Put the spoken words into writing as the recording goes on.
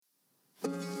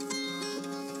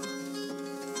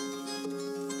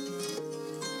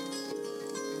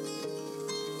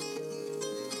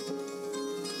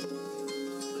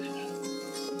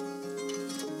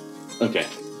Okay,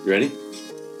 you ready?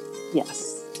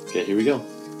 Yes. Okay, here we go.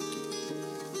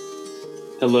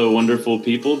 Hello, wonderful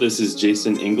people. This is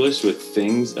Jason English with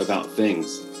Things About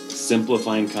Things,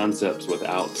 simplifying concepts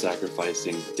without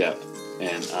sacrificing depth.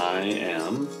 And I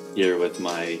am here with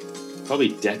my probably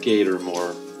decade or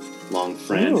more long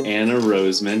friend, Ooh. Anna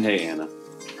Roseman. Hey, Anna.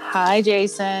 Hi,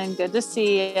 Jason. Good to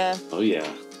see you. Oh,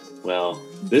 yeah. Well,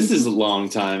 this is a long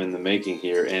time in the making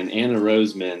here, and Anna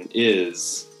Roseman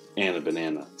is Anna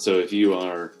Banana. So if you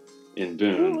are in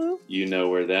Boone, Ooh. you know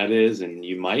where that is, and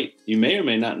you may or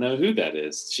may not know who that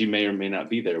is. She may or may not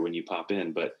be there when you pop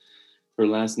in, but her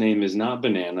last name is not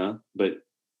Banana, but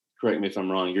correct me if I'm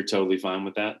wrong, you're totally fine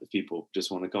with that if people just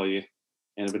want to call you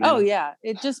Anna Banana? Oh, yeah.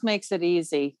 It just makes it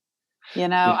easy. You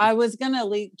know, I was going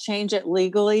to change it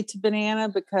legally to Banana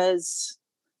because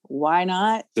why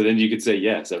not? So then you could say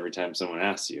yes every time someone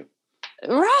asks you.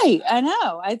 Right. I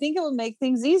know. I think it would make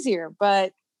things easier,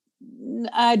 but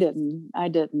I didn't.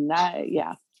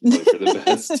 Yeah. Probably for the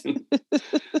best.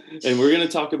 And we're going to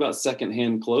talk about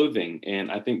secondhand clothing.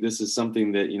 And I think this is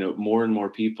something that, more and more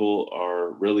people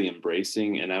are really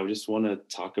embracing. And I just want to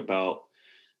talk about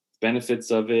benefits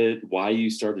of it, why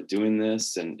you started doing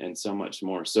this, and so much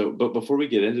more. So, but before we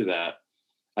get into that,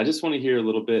 I just want to hear a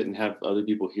little bit and have other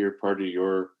people hear part of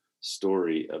your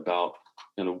story about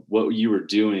what you were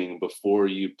doing before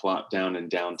you plopped down in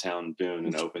downtown Boone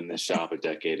and opened this shop a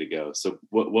decade ago. So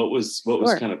what was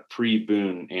Sure. kind of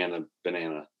pre-Boone Anna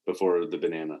Banana before the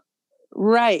Banana?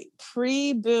 Right.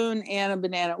 Pre-Boone Anna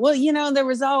Banana. Well, there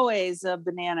was always a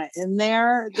banana in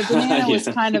there. The banana was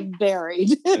kind of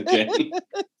buried. Okay.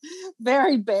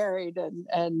 Very buried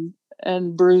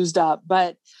and bruised up.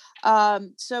 But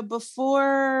so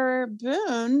before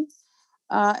Boone,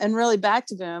 and really back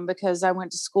to Boone because I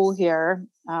went to school here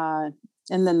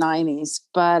in the 90s.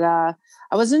 But I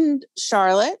was in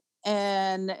Charlotte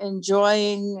and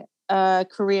enjoying a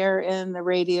career in the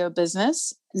radio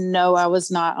business. No, I was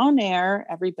not on air.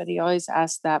 Everybody always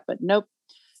asks that, but nope.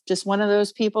 Just one of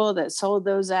those people that sold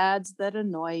those ads that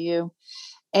annoy you.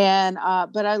 And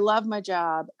but I love my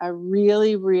job. I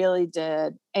really, really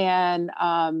did. And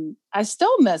I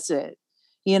still miss it,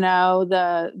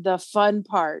 the fun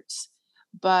parts.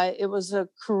 But it was a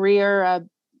career. I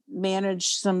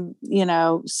managed some,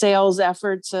 sales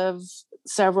efforts of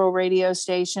several radio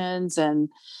stations, and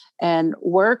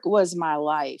work was my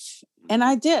life. And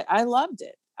I loved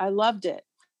it.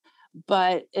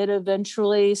 But it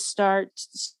eventually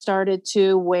started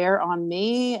to wear on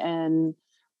me and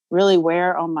really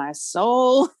wear on my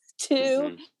soul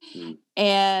too. Mm-hmm.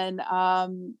 And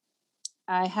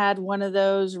I had one of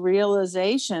those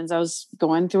realizations. I was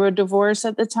going through a divorce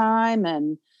at the time,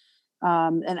 and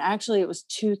actually it was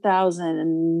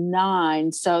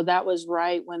 2009. So that was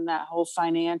right when that whole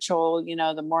financial,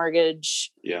 the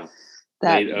mortgage. Yeah.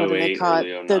 That, late what do they call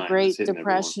it? The Great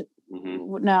Depression.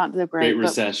 Mm-hmm. Not the Great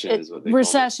Recession is what they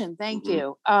recession. call it. Thank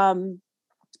you.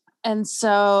 And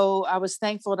so I was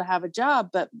thankful to have a job,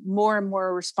 but more and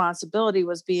more responsibility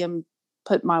was being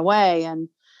put my way. And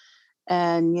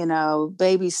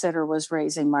babysitter was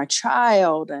raising my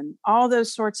child and all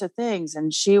those sorts of things.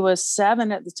 And she was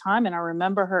 7 at the time. And I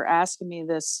remember her asking me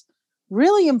this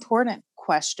really important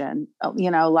question,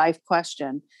 life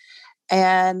question.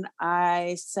 And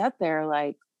I sat there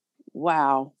like,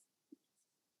 wow,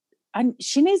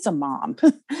 she needs a mom.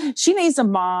 She needs a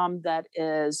mom that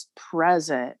is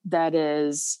present, that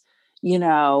is,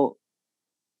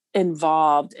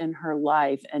 involved in her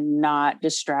life and not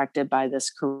distracted by this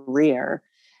career.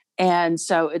 And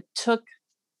so it took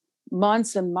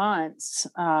months and months.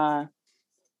 It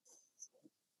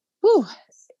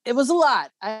was a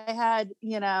lot. I had,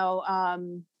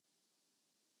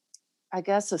 I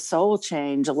guess a soul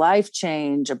change, a life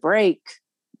change, a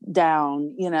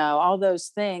breakdown, all those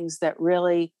things that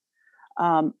really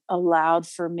allowed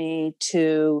for me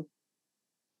to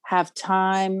have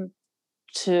time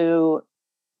to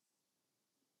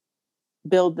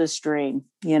build this dream,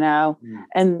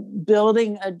 and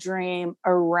building a dream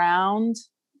around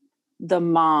the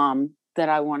mom that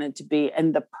I wanted to be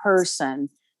and the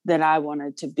person that I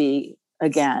wanted to be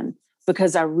again,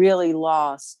 because I really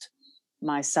lost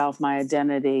myself, my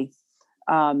identity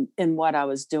in what I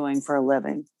was doing for a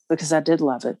living, because I did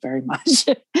love it very much.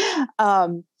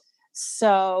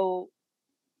 So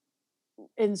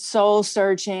in soul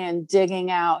searching and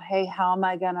digging out, hey, how am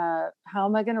I gonna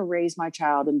raise my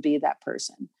child and be that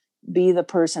person, be the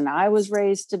person I was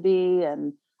raised to be,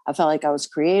 and I felt like I was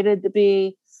created to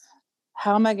be.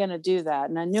 How am I going to do that?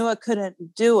 And I knew I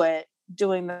couldn't do it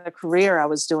doing the career I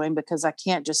was doing, because I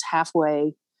can't just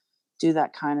halfway do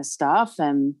that kind of stuff.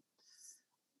 And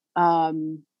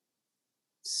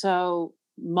so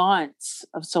months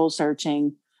of soul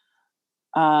searching,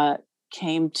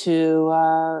 came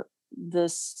to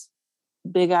this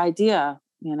big idea,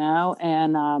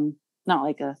 and not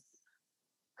like a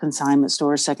consignment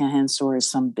store, secondhand store is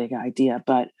some big idea.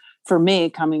 But for me,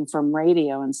 coming from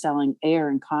radio and selling air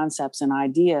and concepts and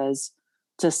ideas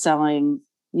to selling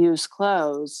used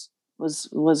clothes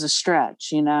was a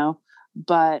stretch,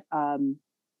 but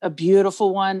a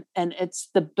beautiful one. And it's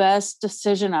the best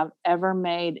decision I've ever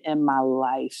made in my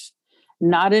life.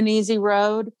 Not an easy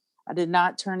road. I did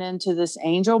not turn into this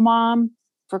angel mom,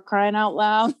 for crying out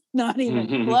loud, not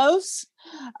even close.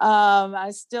 I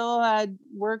still had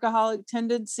workaholic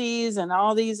tendencies and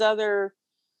all these other,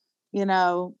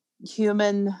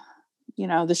 human,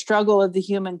 the struggle of the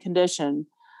human condition.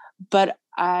 But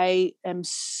I am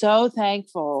so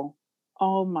thankful,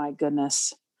 oh my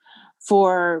goodness,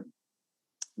 for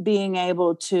being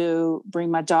able to bring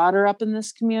my daughter up in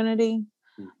this community,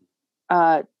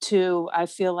 to, I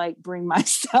feel like, bring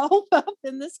myself up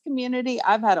in this community.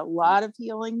 I've had a lot of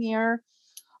healing here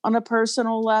on a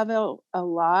personal level, a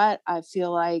lot. I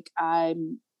feel like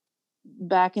I'm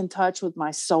back in touch with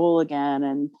my soul again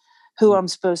and who I'm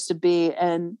supposed to be.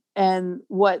 And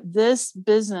what this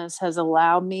business has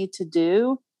allowed me to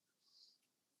do,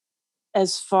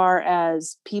 as far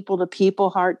as people to people,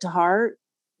 heart to heart,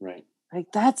 right?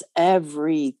 Like, that's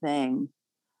everything.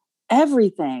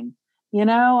 Everything.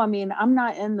 I mean, I'm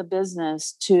not in the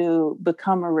business to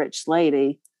become a rich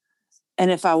lady.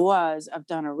 And if I was, I've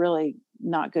done a really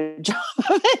not good job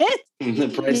of it. The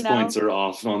price points are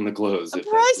off on the clothes. The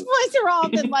price points are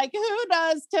off. And like, who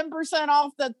does 10%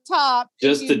 off the top?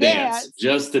 Just to dance.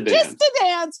 Just to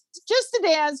dance. Just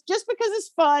because it's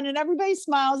fun and everybody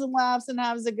smiles and laughs and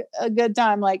has a good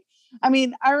time. Like, I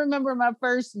mean, I remember my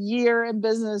first year in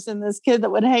business and this kid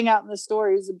that would hang out in the store,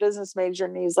 he was a business major,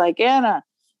 and he's like, Anna,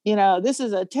 this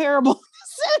is a terrible.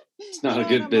 It's not a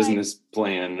good business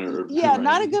plan.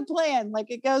 Not a good plan. Like,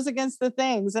 it goes against the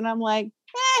things. And I'm like,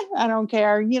 I don't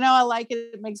care. I like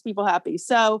it. It makes people happy.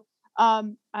 So I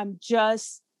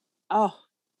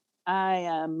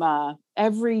am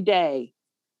every day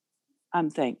I'm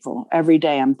thankful. Every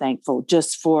day I'm thankful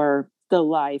just for the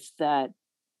life that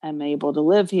I'm able to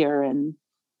live here and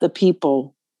the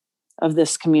people of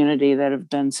this community that have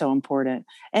been so important.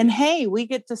 And hey, we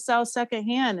get to sell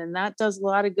secondhand, and that does a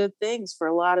lot of good things for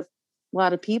a lot of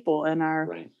people in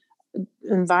our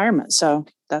environment. So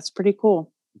that's pretty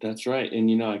cool. That's right.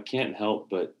 And I can't help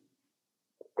but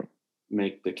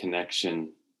make the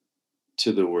connection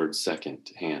to the word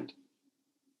secondhand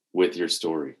with your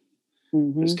story.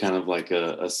 Mm-hmm. It's kind of like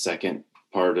a second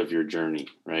part of your journey,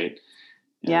 right?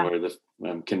 And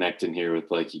where I'm connecting here with,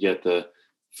 like, you get the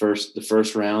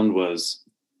first round was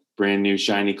brand new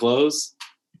shiny clothes.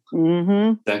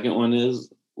 Mm-hmm. Second one is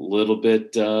a little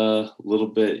bit,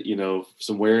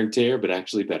 some wear and tear, but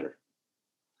actually better.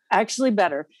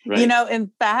 Right.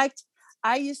 In fact,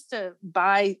 I used to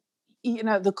buy,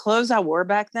 the clothes I wore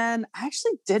back then, I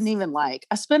actually didn't even like.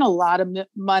 I spent a lot of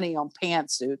money on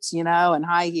pantsuits, and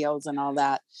high heels and all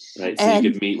that. Right. So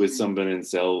you could meet with somebody and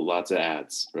sell lots of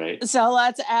ads, right? Sell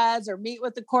lots of ads or meet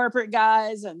with the corporate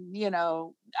guys. And,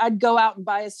 I'd go out and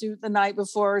buy a suit the night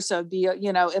before. So it'd be,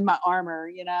 in my armor,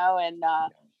 and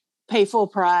pay full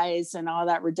price and all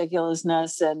that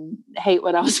ridiculousness and hate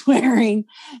what I was wearing.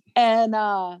 And,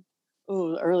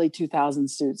 early 2000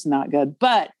 suits, not good.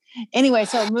 But anyway,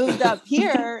 so I moved up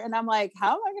here and I'm like,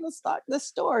 how am I going to stock this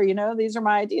store? These are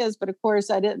my ideas. But of course,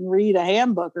 I didn't read a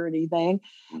handbook or anything.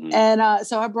 Mm-hmm. And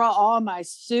so I brought all my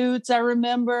suits. I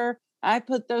remember I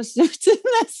put those suits in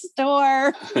the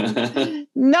store.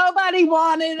 Nobody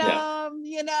wanted them,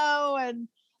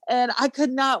 and I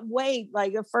could not wait.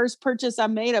 Like, the first purchase I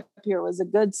made up here was a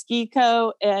good ski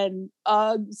coat and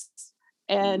Uggs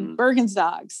and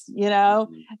Birkenstocks,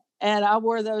 mm-hmm. And I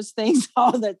wore those things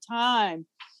all the time.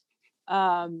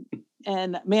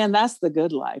 And man, that's the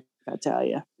good life, I tell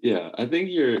you. Yeah. I think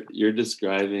you're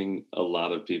describing a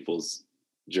lot of people's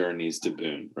journeys to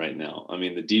Boone right now. I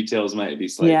mean, the details might be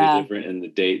slightly different in the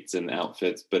dates and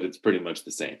outfits, but it's pretty much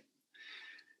the same.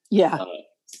 Yeah.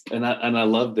 And I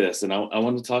love this. And I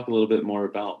want to talk a little bit more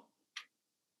about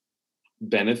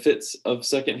benefits of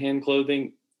secondhand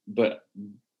clothing, but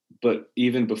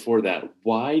even before that,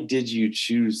 why did you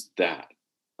choose that?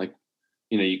 Like,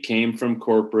 you came from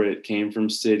corporate, came from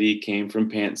city, came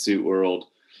from pantsuit world,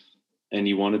 and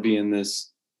you want to be in this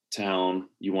town.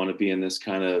 You want to be in this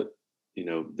kind of,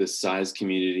 this size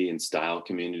community and style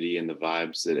community and the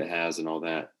vibes that it has and all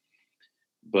that.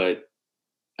 But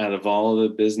out of all the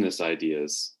business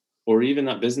ideas, or even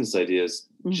not business ideas,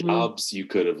 mm-hmm. jobs you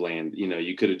could have landed,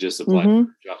 you could have just applied for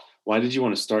a job. Why did you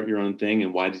want to start your own thing,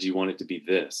 and why did you want it to be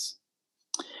this?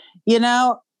 You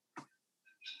know,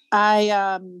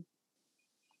 I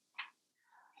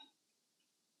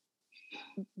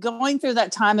going through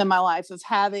that time in my life of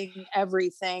having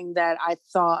everything that I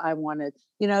thought I wanted,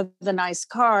 the nice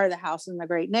car, the house in the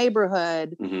great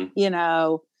neighborhood,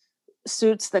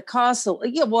 suits that cost,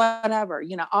 whatever,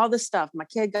 all the stuff. My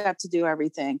kid got to do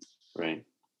everything. Right.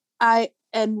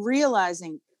 And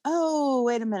realizing, oh,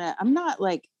 wait a minute, I'm not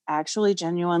like actually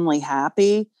genuinely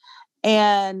happy.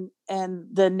 And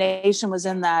the nation was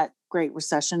in that Great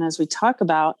Recession, as we talk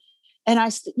about. And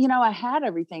I had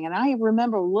everything. And I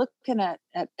remember looking at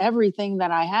everything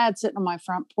that I had sitting on my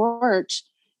front porch,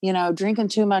 drinking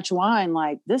too much wine.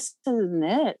 Like, this isn't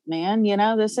it, man.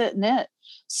 This isn't it.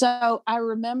 So I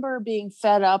remember being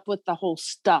fed up with the whole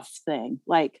stuff thing.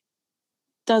 Like,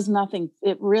 does nothing.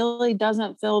 It really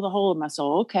doesn't fill the hole in my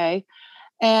soul. Okay.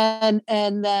 And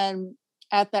then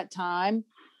at that time,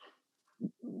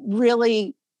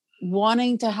 really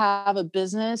wanting to have a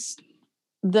business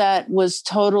that was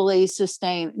totally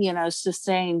sustained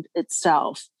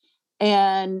itself,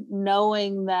 and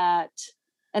knowing that,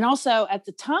 and also at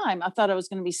the time I thought I was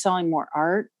going to be selling more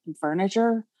art and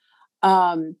furniture.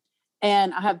 And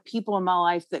I have people in my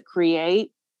life that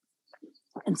create.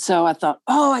 And so I thought,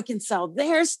 oh, I can sell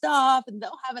their stuff and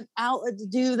they'll have an outlet to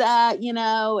do that,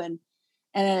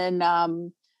 and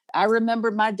I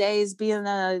remember my days being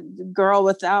a girl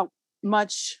without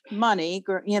much money,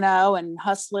 and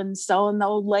hustling, selling the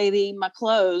old lady my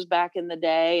clothes back in the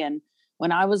day. And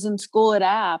when I was in school at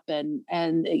App, and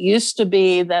it used to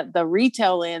be that the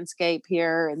retail landscape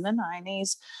here in the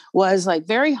 90s was like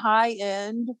very high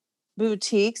end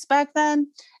boutiques back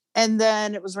then. And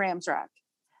then it was Rams Rack.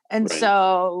 And Right.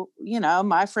 So,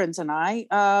 my friends and I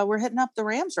were hitting up the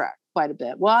Rams Rack quite a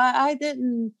bit. Well, I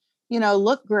didn't,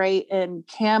 look great in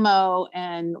camo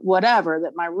and whatever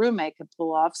that my roommate could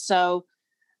pull off. So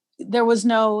there was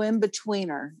no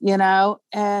in-betweener,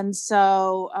 and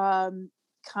so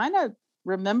kind of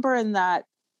remembering that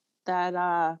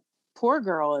poor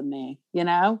girl in me,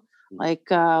 like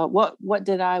what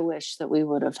did I wish that we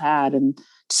would have had? And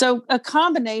so a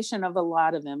combination of a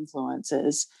lot of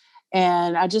influences,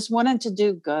 and I just wanted to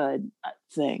do good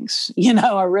things,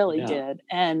 I really did.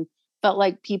 And felt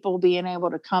like people being able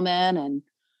to come in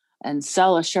and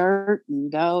sell a shirt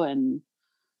and go and,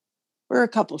 or a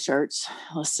couple shirts,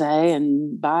 let's say,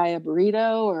 and buy a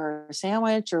burrito or a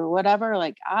sandwich or whatever.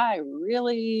 Like, I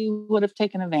really would have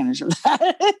taken advantage of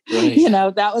that.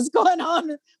 Right. That was going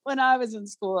on when I was in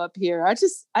school up here. I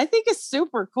think it's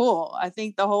super cool. I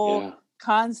think the whole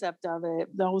concept of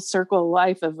it, the whole circle of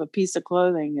life of a piece of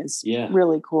clothing is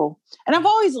really cool. And I've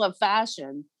always loved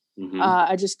fashion. Mm-hmm.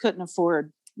 I just couldn't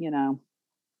afford,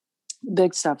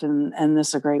 big stuff. And this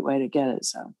is a great way to get it.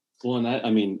 So, well, and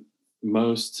I mean,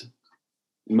 most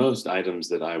items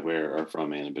that I wear are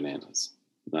from Anna Bananas.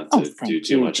 Not to do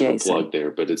too much of a plug there,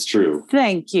 but it's true.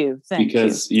 Thank you.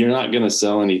 Because you're not going to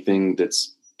sell anything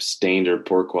that's stained or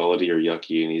poor quality or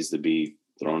yucky and needs to be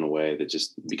thrown away, that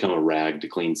just become a rag to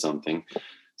clean something.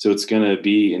 So it's going to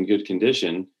be in good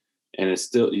condition, and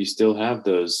you still have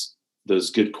those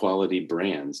good quality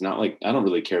brands. Not like, I don't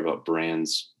really care about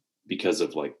brands because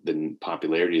of like the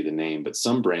popularity of the name, but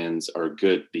some brands are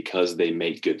good because they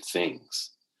make good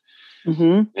things.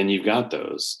 Mm-hmm. And you've got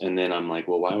those. And then I'm like,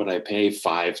 well, why would I pay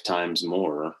 5 times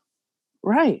more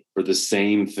for the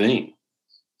same thing?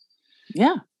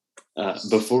 Yeah.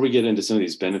 Before we get into some of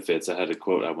these benefits, I had a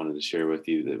quote I wanted to share with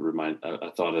you that I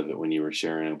thought of it when you were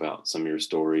sharing about some of your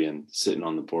story and sitting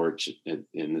on the porch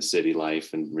in the city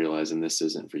life and realizing this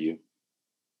isn't for you.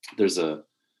 There's a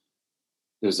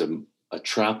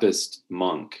Trappist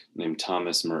monk named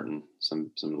Thomas Merton.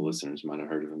 Some of the listeners might have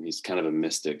heard of him. He's kind of a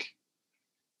mystic.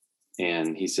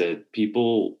 And he said,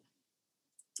 people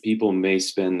may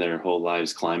spend their whole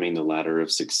lives climbing the ladder of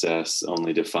success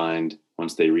only to find,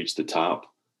 once they reach the top,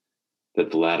 that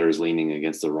the ladder is leaning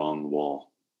against the wrong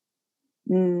wall.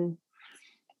 Mm.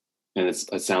 And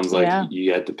it sounds like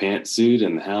you got the pantsuit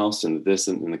and the house and this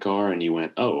and the car, and you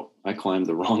went, oh, I climbed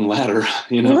the wrong ladder.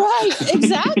 Right,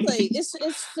 exactly. It's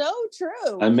so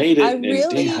true. I made it. I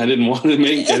didn't want to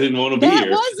be that here.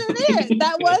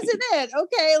 That wasn't it.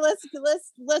 Okay,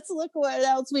 let's look what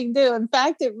else we can do. In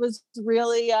fact, it was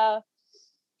really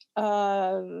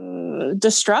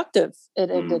destructive.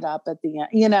 It ended up at the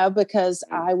end, because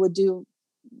I would do,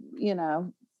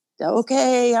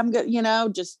 okay, I'm good,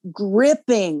 just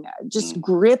gripping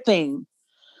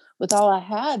with all I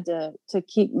had to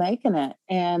keep making it.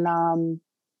 And I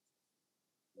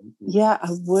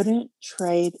wouldn't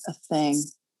trade a thing.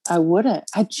 I wouldn't.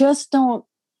 I just don't.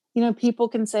 people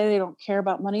can say they don't care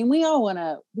about money, and we all want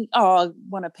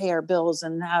to pay our bills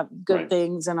and have good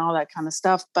things and all that kind of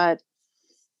stuff. But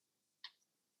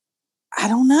I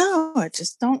don't know. I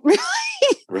just don't really.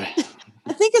 Right.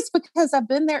 I think it's because I've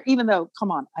been there, even though,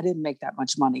 come on, I didn't make that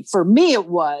much money. For me, it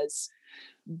was.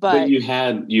 But you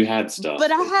had stuff.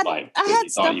 But I had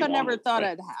stuff I never thought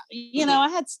I'd have. I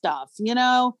had stuff,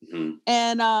 Mm-hmm.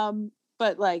 And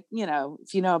but like,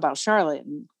 if you know about Charlotte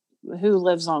and who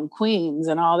lives on Queens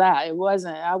and all that, I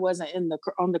wasn't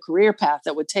on the career path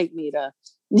that would take me to,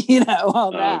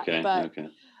 all that.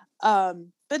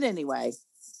 But anyway,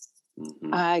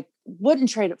 mm-hmm. I wouldn't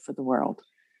trade it for the world.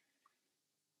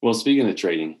 Well, speaking of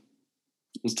trading,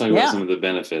 let's talk about some of the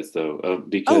benefits though,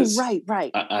 because right.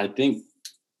 I think,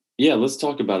 let's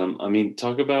talk about them. I mean,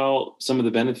 talk about some of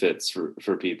the benefits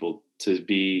for people to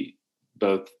be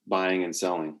both buying and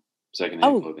selling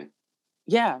secondhand clothing.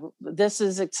 Yeah, this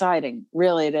is exciting.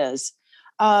 Really, it is.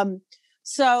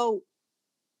 So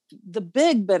the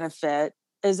big benefit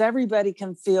is everybody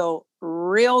can feel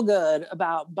real good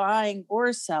about buying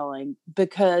or selling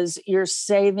because you're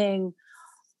saving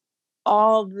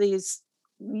all these.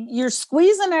 You're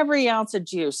squeezing every ounce of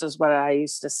juice, is what I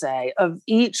used to say, of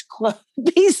each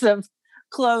piece of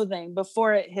clothing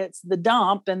before it hits the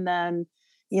dump, and then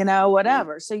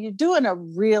whatever. So you're doing a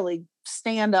really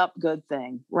stand up good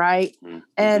thing, right?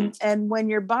 Mm-hmm. And when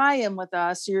you're buying with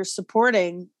us, you're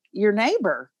supporting your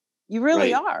neighbor. You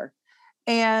really are.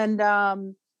 And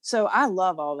so I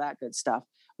love all that good stuff.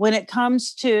 When it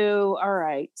comes to, all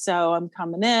right, so I'm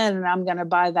coming in and I'm going to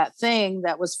buy that thing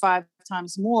that was 5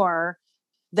 times more,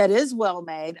 that is well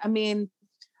made. I mean,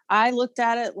 I looked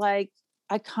at it like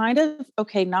I kind of,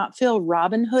 not feel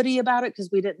Robin Hoody about it because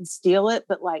we didn't steal it,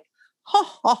 but like,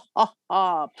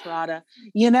 Prada,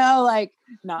 like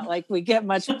not like we get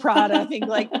much Prada. I think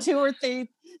like 2 or 3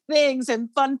 things. And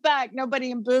fun fact,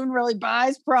 nobody in Boone really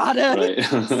buys Prada. Right.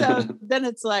 So then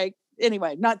it's like,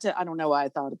 anyway, I don't know why I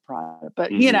thought of Prada,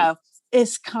 but mm-hmm.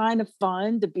 It's kind of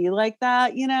fun to be like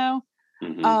that,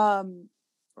 Mm-hmm.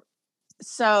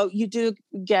 So you do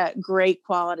get great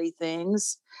quality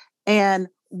things. And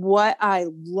what I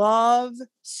love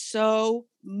so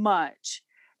much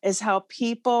is how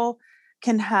people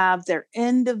can have their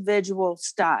individual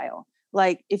style.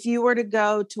 Like if you were to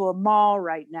go to a mall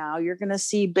right now, you're going to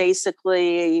see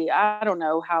basically, I don't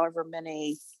know, however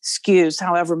many SKUs,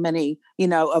 however many,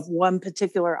 of one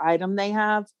particular item they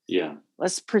have. Yeah.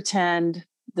 Let's pretend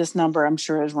this number, I'm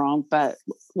sure is wrong, but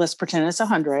let's pretend it's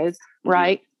 100, mm-hmm.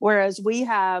 right? Whereas we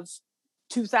have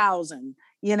 2,000,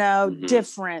 mm-hmm.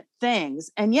 different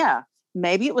things. And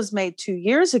maybe it was made 2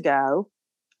 years ago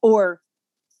or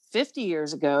 50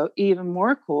 years ago, even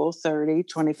more cool, 30,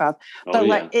 25. But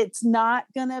like, it's not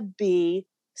going to be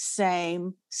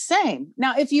same.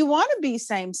 Now, if you want to be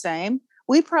same,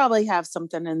 we probably have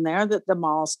something in there that the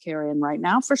mall's carrying right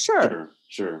now for sure.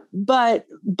 Sure. But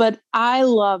I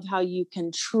love how you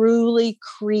can truly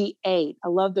create. I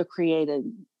love the creative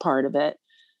part of it.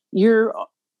 Your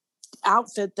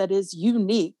outfit that is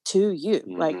unique to you,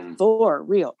 mm-hmm. like for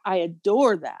real. I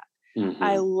adore that. Mm-hmm.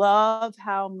 I love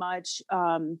how much,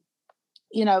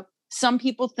 some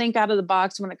people think out of the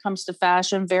box when it comes to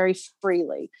fashion very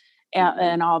freely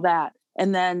and all that.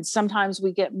 And then sometimes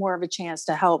we get more of a chance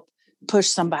to help push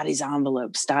somebody's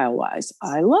envelope style wise.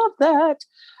 I love that.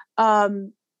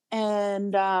 So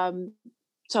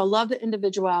I love the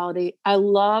individuality. I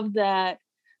love that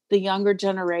the younger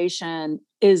generation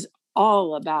is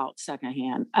all about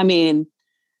secondhand. I mean,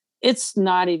 it's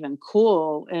not even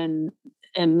cool in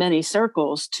many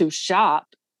circles to shop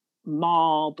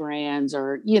mall brands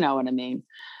or, you know what I mean?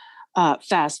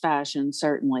 Fast fashion,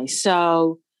 certainly.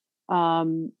 So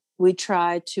we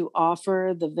try to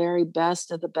offer the very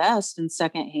best of the best in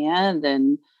secondhand,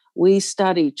 and we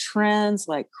study trends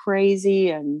like crazy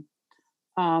and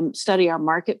study our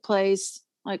marketplace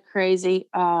like crazy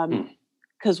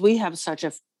because we have such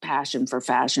a passion for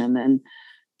fashion. And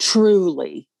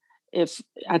truly, if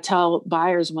I tell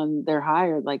buyers when they're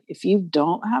hired, like, if you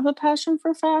don't have a passion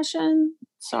for fashion,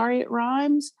 sorry, it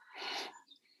rhymes,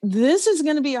 this is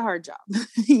going to be a hard job,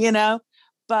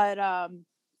 but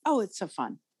it's so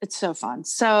fun. It's so fun.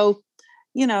 So,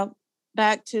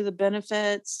 back to the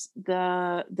benefits,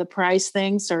 the price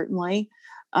thing, certainly,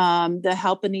 the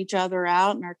helping each other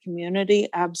out in our community,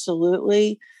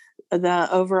 absolutely. The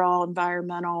overall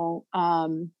environmental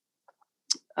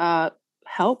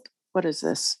help. What is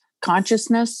this?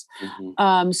 Consciousness,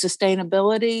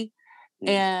 sustainability,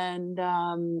 and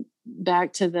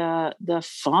back to the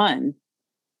fun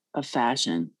of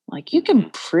fashion. Like, you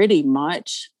can pretty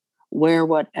much wear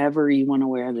whatever you want to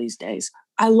wear these days.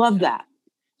 I love that.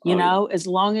 you know, as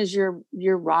long as you're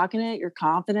rocking it, you're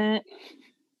confident,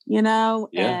 you know,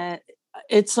 and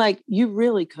it's like, you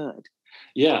really could.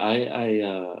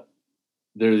 Yeah.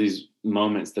 There are these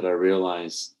moments that I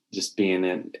realize just being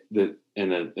in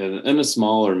a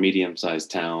small or medium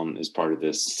sized town is part of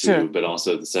this too. Sure. But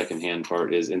also the secondhand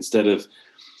part is instead of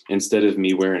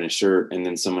me wearing a shirt and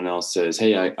then someone else says,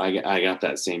 "Hey, I got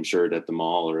that same shirt at the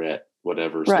mall or at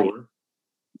whatever store."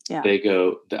 Yeah. They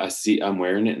go, I see I'm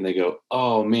wearing it and they go,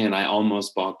 "Oh man, I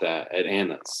almost bought that at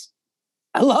Anna's."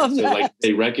 I love that. Like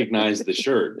they recognize the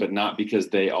shirt, but not because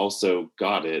they also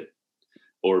got it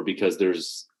or because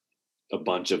there's a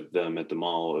bunch of them at the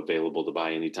mall available to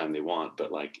buy anytime they want,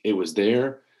 but like it was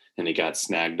there and it got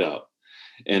snagged up.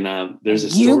 And there's a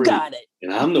story, you got it,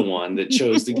 and I'm the one that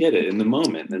chose to get it in the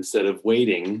moment instead of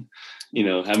waiting. You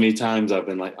know how many times I've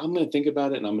been like, I'm going to think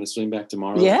about it and I'm going to swing back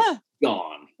tomorrow. Yeah,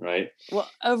 gone. Right. Well,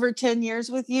 over 10 years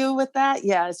with you with that,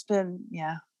 yeah, it's been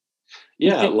Yeah,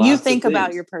 you think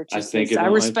about your purchases. I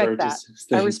respect that.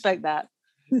 I respect that.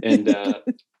 And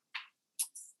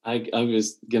I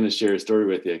was going to share a story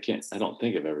with you. I don't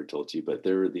think I've ever told you, but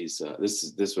there were these,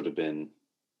 this would have been,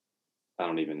 I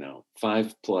don't even know,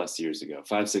 5+ years ago,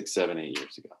 5, 6, 7, 8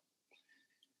 years ago.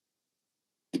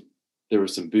 There were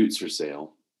some boots for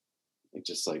sale,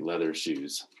 just like leather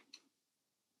shoes.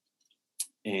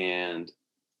 And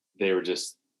they were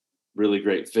just really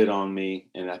great fit on me.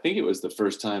 And I think it was the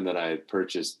first time that I had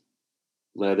purchased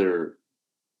leather,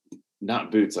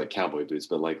 not boots like cowboy boots,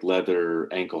 but like leather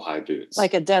ankle high boots.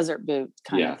 Like a desert boot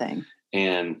kind of thing.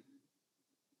 And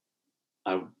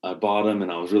I bought them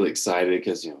and I was really excited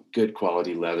because, you know, good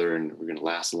quality leather and we're going to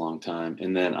last a long time.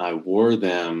 And then I wore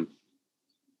them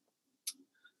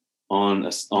on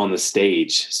the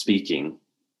stage speaking.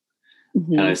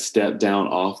 Mm-hmm. And I stepped down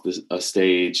off a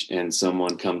stage and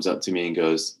someone comes up to me and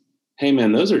goes, "Hey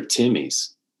man, those are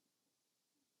Timmy's.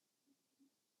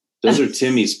 Those are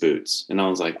Timmy's boots." And I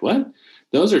was like, "What?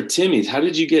 Those are Timmy's. How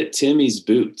did you get Timmy's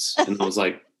boots?" And I was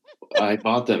like, "I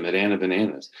bought them at Anna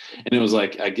Bananas." And it was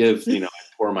like, I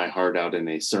pour my heart out in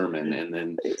a sermon. And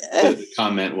then the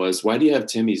comment was, "Why do you have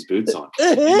Timmy's boots on?"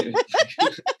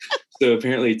 So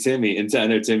apparently Timmy, and I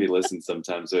know Timmy listens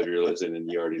sometimes, so if you're listening,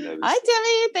 you already know this. Hi,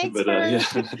 Timmy. Thanks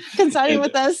for consigning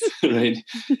with us. Right.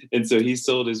 And so he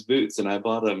sold his boots and I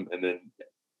bought them. And then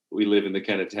we live in the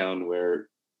kind of town where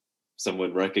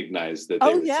someone recognized that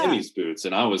they were Timmy's boots.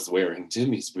 And I was wearing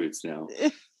Timmy's boots now.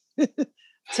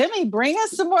 Timmy, bring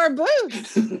us some more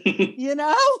boots, you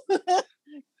know?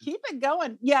 Keep it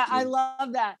going. Yeah, I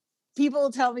love that. People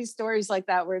tell me stories like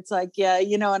that where it's like, yeah,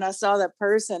 you know, and I saw that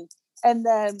person. And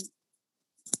then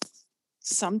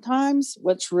sometimes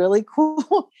what's really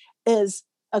cool is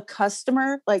a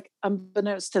customer, like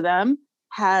unbeknownst to them,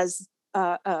 has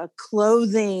a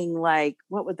clothing, like,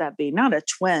 what would that be? Not a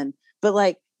twin, but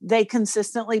like they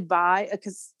consistently buy a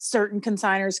certain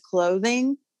consignor's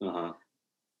clothing. Uh-huh.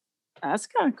 That's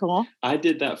kind of cool. I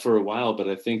did that for a while, but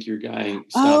I think your guy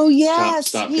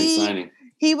stopped consigning.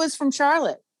 He was from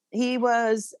Charlotte. He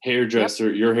was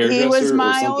hairdresser, your hairdresser, he was my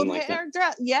or something old like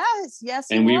hairdresser. Yes.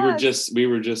 And we were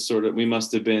just sort of, we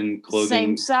must have been clothing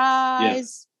same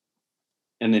size.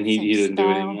 Yeah. And then he didn't do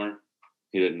it anymore.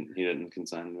 He didn't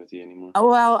consign with you anymore. Oh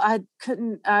well, I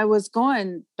couldn't. I was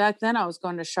going back then. I was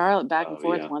going to Charlotte back and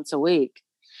forth once a week.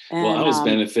 And, well, I was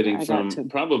benefiting from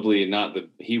probably not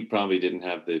he probably didn't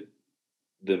have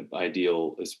the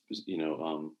ideal, you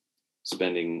know,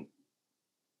 spending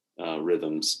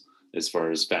rhythms. As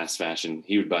far as fast fashion,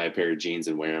 he would buy a pair of jeans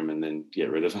and wear them and then get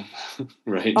rid of them.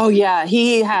 Right. Oh yeah.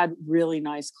 He had really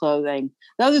nice clothing.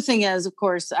 The other thing is, of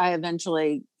course, I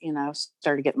eventually, you know,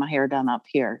 started getting my hair done up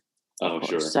here. Oh,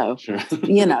 sure. So,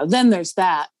 you know, then there's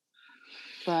that,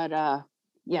 but,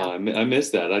 yeah, I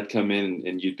missed that. I'd come in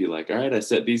and you'd be like, "All right, I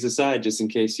set these aside just in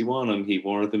case you want them." He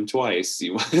wore them twice.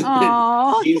 Jeans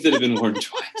that have been worn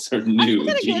twice are new. I'm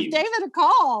gonna give David a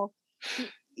call.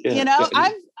 Yeah, you know,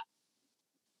 I've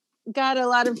got a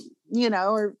lot of, you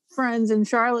know, or friends in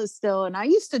Charlotte still, and I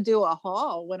used to do a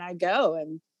haul when I go,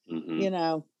 and you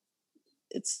know,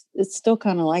 it's still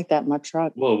kind of like that in my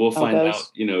truck. Well, we'll find out,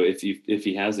 you know, if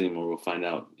he has any more, we'll find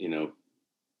out, you know,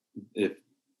 if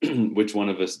which one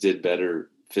of us did better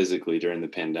physically during the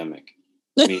pandemic.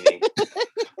 Meaning,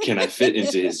 can I fit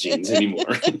into his jeans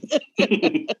anymore?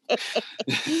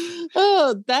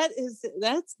 Oh,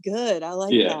 that's good. I like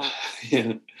that.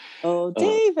 Yeah. Oh,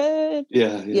 David.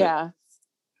 Yeah.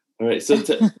 All right. So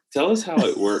tell us how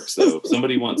it works, though. If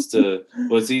somebody wants to,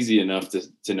 well, it's easy enough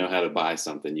to know how to buy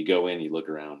something. You go in, you look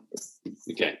around.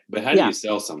 Okay. But how do you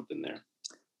sell something there?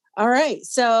 All right.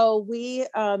 So we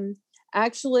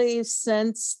actually,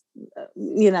 since,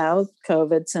 you know,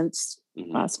 COVID, since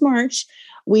last March,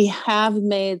 We have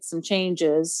made some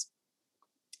changes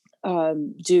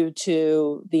due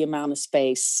to the amount of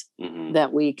space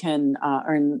that we can,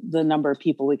 or the number of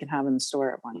people we can have in the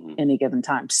store at any given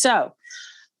time. So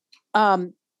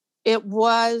it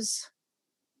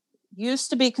used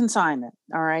to be consignment.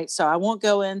 All right. So I won't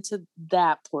go into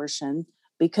that portion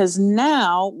because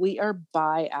now we are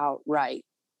buy outright.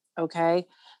 Okay.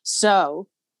 So,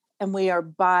 and we are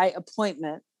by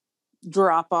appointment,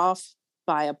 drop off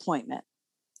by appointment.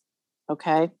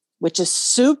 Okay. Which is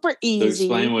super easy.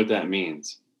 So explain what that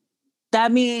means.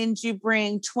 That means you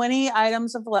bring 20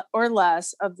 items or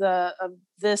less of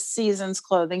this season's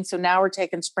clothing. So now we're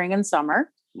taking spring and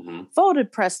summer,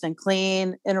 folded, pressed, and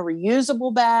clean in a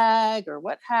reusable bag or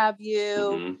what have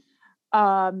you.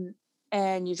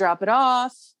 And you drop it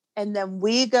off, and then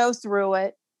we go through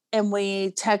it and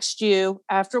we text you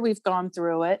after we've gone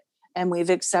through it and we've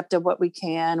accepted what we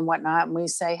can and whatnot. And we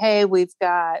say, hey, we've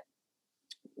got,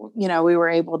 we were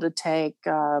able to take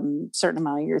certain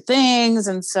amount of your things.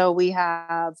 And so we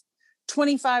have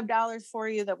 $25 for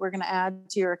you that we're going to add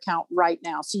to your account right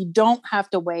now. So you don't have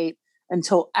to wait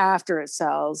until after it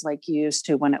sells like you used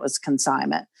to when it was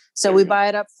consignment. So we buy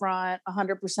it up front.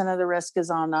 100% of the risk is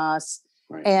on us.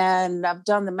 Right. And I've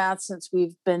done the math since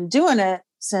we've been doing it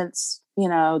since,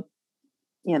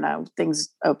 things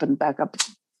opened back up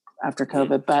after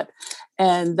COVID,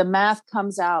 and the math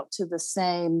comes out to the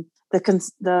same.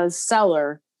 The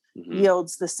seller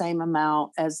yields the same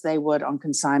amount as they would on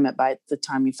consignment by the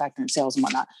time you factor in sales and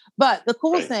whatnot. But the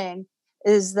cool thing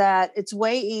is that it's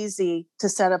way easy to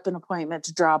set up an appointment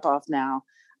to drop off now.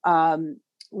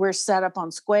 We're set up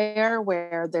on Square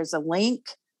where there's a link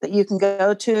that you can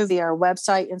go to via our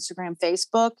website, Instagram,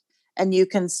 Facebook, and you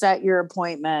can set your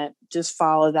appointment. Just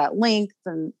follow that link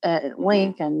and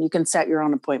you can set your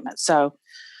own appointment. So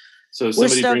if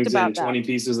somebody brings in 20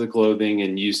 pieces of clothing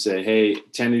and you say, hey,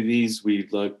 10 of these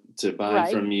we'd like to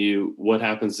buy from you, what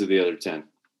happens to the other 10?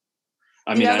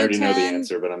 I mean, I already know the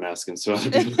answer, but I'm asking so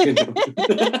other people can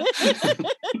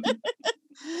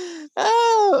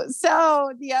know.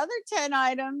 So the other 10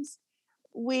 items,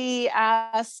 we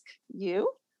ask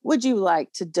you, would you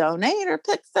like to donate or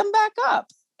pick them back up?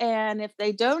 And if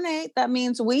they donate, that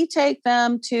means we take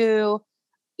them to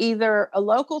either a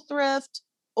local thrift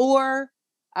or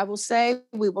I will say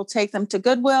we will take them to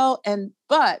Goodwill.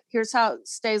 But here's how it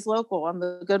stays local on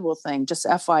the Goodwill thing, just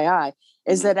FYI,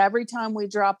 is that every time we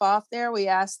drop off there, we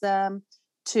ask them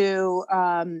to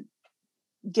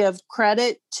give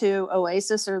credit to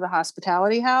Oasis or the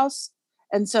Hospitality House.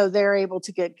 And so they're able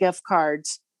to get gift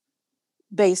cards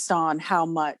based on how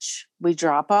much we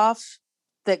drop off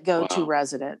that go to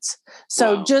residents.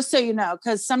 So just so you know,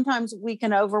 because sometimes we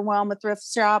can overwhelm a thrift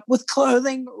shop with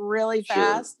clothing really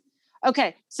fast.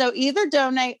 Okay, so either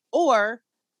donate or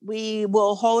we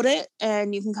will hold it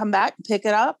and you can come back and pick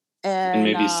it up. And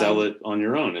maybe sell it on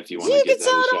your own if you want to. You get can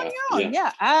sell it on your own.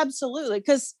 Yeah, absolutely.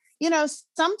 Because,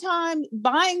 sometimes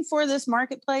buying for this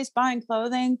marketplace, buying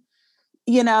clothing,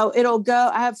 it'll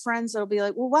go. I have friends that'll be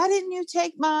like, well, why didn't you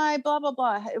take my blah, blah,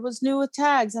 blah? It was new with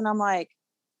tags. And I'm like,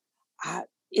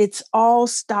 it's all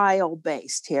style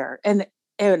based here. And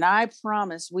I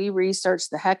promise we researched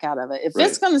the heck out of it. If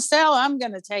it's going to sell, I'm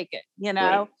going to take it,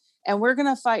 and we're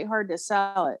going to fight hard to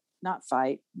sell it. Not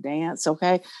fight, dance.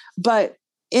 Okay. But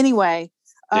anyway,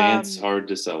 dance hard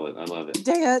to sell it. I love it.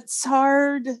 Dance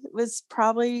hard was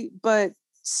probably, but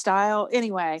style.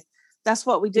 Anyway, that's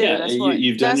what we do. Yeah, that's what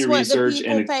you've done your research the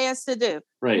people and pay us to do.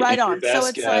 Right and on. Your best so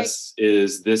it's guess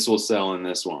is this will sell and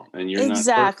this won't. And you're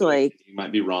exactly. Not you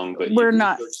might be wrong, but we're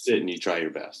not. It and you try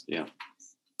your best. Yeah.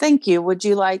 Thank you. Would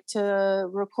you like to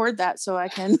record that so I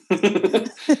can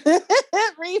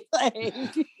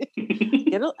replay?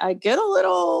 I get a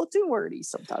little too wordy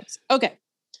sometimes. Okay.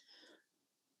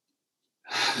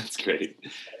 That's great.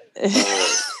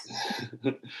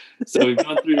 So we've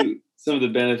gone through some of the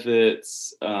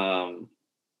benefits. And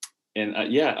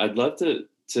I'd love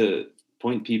to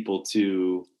point people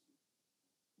to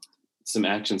some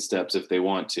action steps if they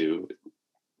want to.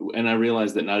 And I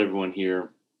realize that not everyone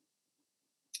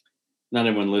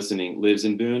listening lives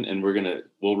in Boone, and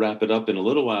we'll wrap it up in a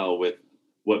little while with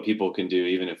what people can do,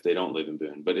 even if they don't live in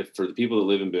Boone. But if for the people that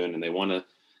live in Boone and they want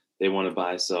to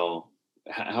buy, sell,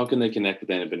 how can they connect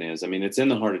with Anna Banez? I mean, it's in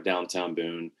the heart of downtown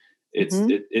Boone. It's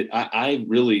I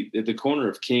really at the corner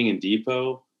of King and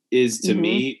Depot is to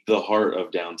me the heart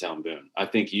of downtown Boone. I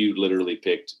think you literally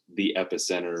picked the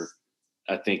epicenter.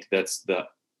 I think that's the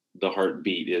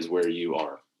heartbeat is where you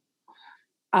are.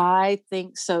 I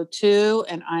think so too.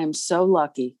 And I'm so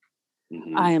lucky.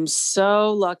 I am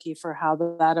so lucky for how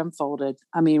that unfolded.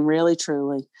 I mean, really,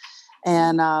 truly.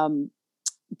 And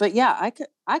but yeah,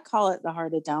 I call it the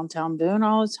heart of downtown Boone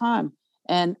all the time.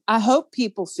 And I hope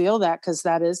people feel that, because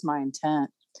that is my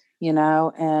intent,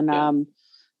 and,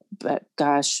 but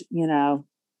gosh,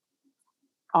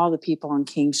 all the people on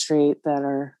King Street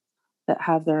that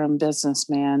have their own business,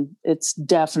 man, it's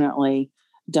definitely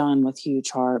done with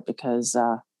huge heart, because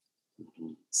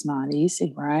it's not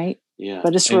easy, right? Yeah.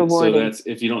 But it's and rewarding. So that's,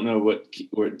 if you don't know what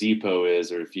Depot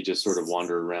is, or if you just sort of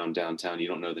wander around downtown, you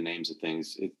don't know the names of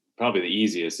things. Probably the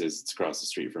easiest is it's across the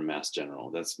street from Mass General.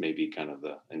 That's maybe kind of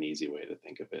an easy way to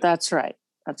think of it. That's right.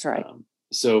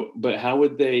 But how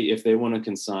would they, if they want to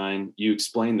consign, you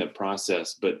explained the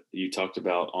process, but you talked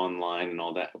about online and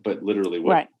all that, but literally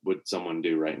what would someone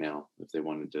do right now if they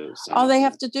wanted to sign All up? they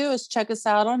have to do is check us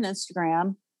out on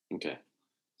Instagram. Okay.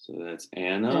 So that's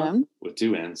Anna with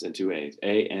 2 N's and 2 A's.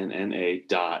 ANNA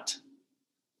dot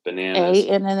bananas.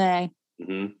 ANNA.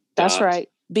 Mm-hmm. That's right.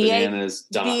 Bananas.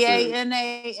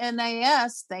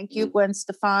 BANANAS. Thank you, Gwen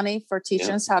Stefani, for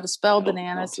teaching us how to spell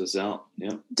bananas. Helps us out.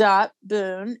 Yeah. Dot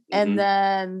Boone. And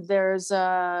then there's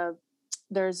a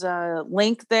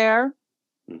link there.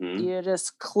 Mm-hmm. You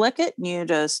just click it and you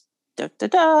just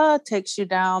takes you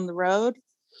down the road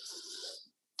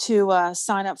to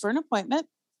sign up for an appointment.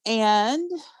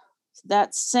 And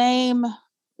that same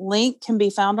link can be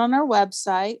found on our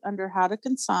website under how to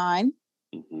consign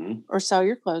or sell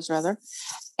your clothes, rather,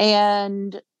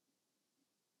 and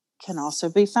can also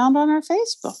be found on our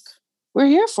Facebook. We're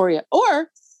here for you.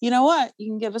 Or, you know what? You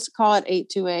can give us a call at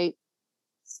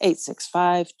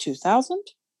 828-865-2000,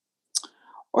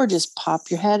 or just pop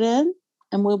your head in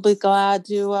and we'll be glad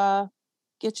to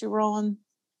get you rolling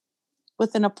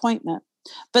with an appointment.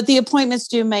 But the appointments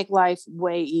do make life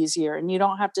way easier, and you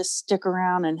don't have to stick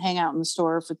around and hang out in the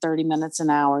store for 30 minutes an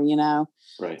hour,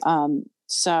 Right.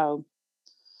 So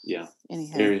yeah.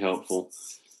 Anyhow. Very helpful.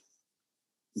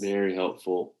 Very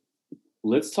helpful.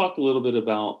 Let's talk a little bit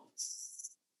about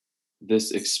this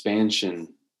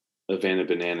expansion of Anna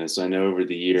Bananas. So I know over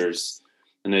the years,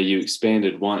 I know you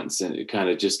expanded once and it kind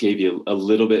of just gave you a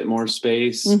little bit more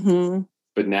space,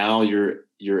 but now you're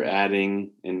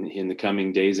adding in the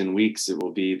coming days and weeks, it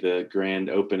will be the grand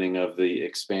opening of the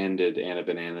expanded Anna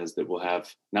Bananas that will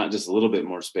have not just a little bit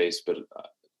more space, but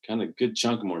kind of good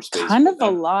chunk more space. Kind of a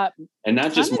lot. And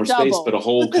not just more space, but a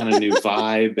whole kind of new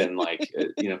vibe. And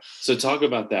so talk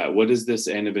about that. What is this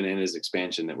Anna Bananas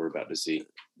expansion that we're about to see?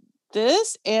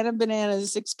 This Anna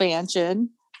Bananas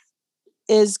expansion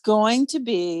is going to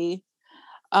be,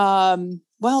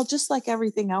 just like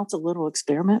everything else, a little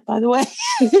experiment, by the way.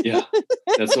 Yeah.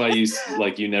 That's why you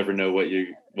never know what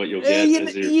you'll get.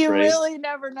 You really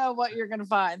never know what you're going to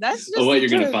find. That's just what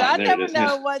you're going to find. I never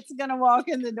know what's going to walk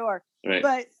in the door.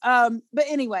 Right. But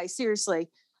anyway, seriously,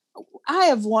 I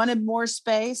have wanted more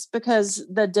space because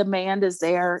the demand is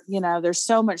there. There's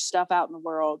so much stuff out in the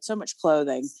world, so much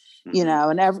clothing,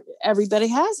 and everybody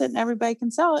has it and everybody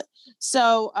can sell it.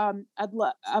 So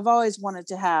I've always wanted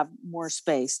to have more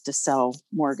space to sell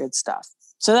more good stuff.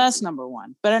 So that's number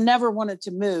one. But I never wanted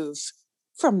to move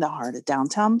from the heart of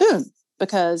downtown Boone,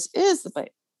 because it is the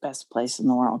best place in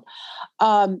the world.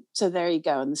 So there you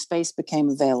go. And the space became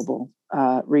available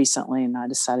recently, and I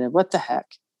decided, what the heck,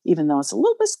 even though it's a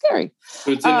little bit scary.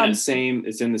 But it's in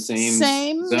the same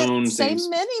zone. Same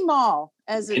mini mall,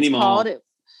 as it's called.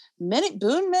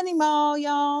 Boone Mini Mall,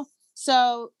 y'all.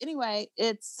 So anyway,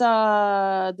 it's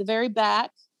the very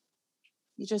back.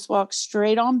 You just walk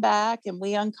straight on back, and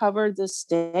we uncovered the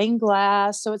stained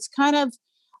glass. So it's kind of,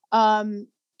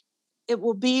 it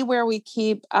will be where we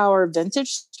keep our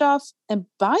vintage stuff. And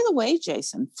by the way,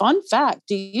 Jason, fun fact,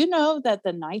 do you know that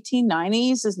the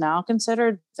 1990s is now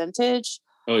considered vintage?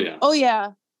 Oh yeah. Oh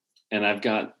yeah. And I've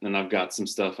got some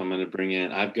stuff I'm going to bring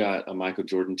in. I've got a Michael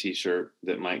Jordan t-shirt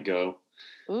that might go.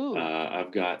 Ooh.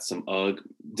 I've got some UGG.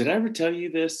 Did I ever tell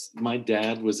you this? My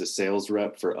dad was a sales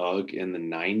rep for UGG in the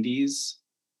 90s.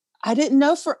 I didn't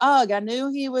know for UGG. I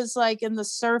knew he was like in the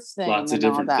surf thing. Lots of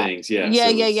different things. Yeah.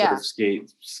 Yeah. Surf,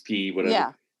 skate, ski, whatever.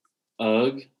 Yeah.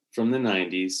 UGG from the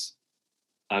 90s.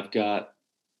 I've got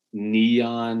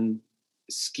neon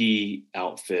ski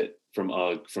outfit from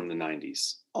UGG from the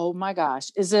 90s. Oh my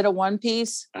gosh. Is it a one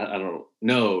piece? I don't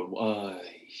know.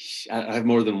 I have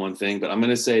more than one thing, but I'm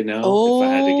going to say no. If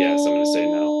I had to guess, I'm going to say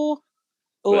no.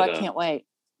 Oh, I can't wait.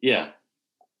 Yeah.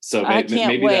 So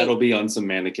maybe that'll be on some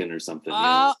mannequin or something.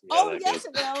 Yes,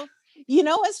 it will. You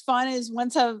know what's fun is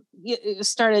once I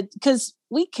started, because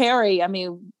we carry,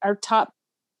 our top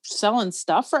selling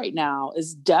stuff right now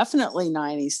is definitely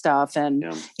 90s stuff.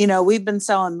 And, we've been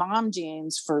selling mom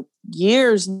jeans for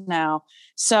years now.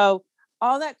 So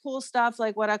all that cool stuff,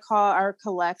 like what I call our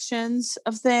collections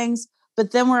of things.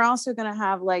 But then we're also going to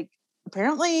have like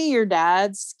apparently your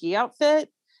dad's ski outfit,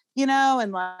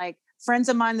 and like friends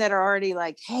of mine that are already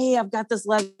like, hey, I've got this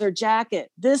leather jacket.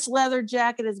 This leather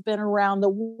jacket has been around the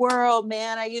world,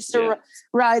 man. I used to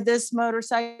ride this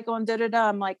motorcycle and da-da-da.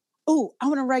 I'm like, oh, I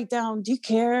want to write down, do you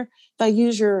care if I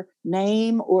use your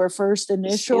name or first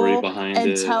initial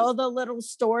and tell the little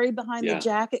story behind the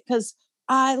jacket? Because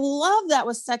I love that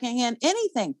with secondhand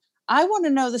anything. I want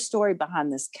to know the story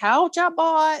behind this couch I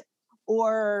bought,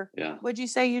 or what'd you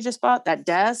say you just bought? That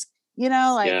desk,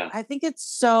 I think it's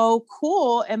so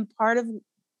cool. And part of,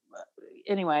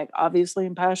 anyway, obviously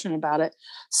I'm passionate about it.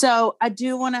 So I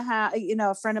do want to have,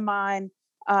 a friend of mine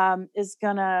is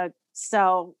going to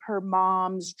sell her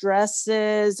mom's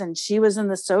dresses, and she was in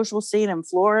the social scene in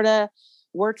Florida,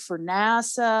 worked for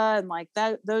NASA, and like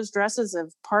that, those dresses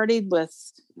have partied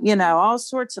with, all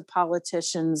sorts of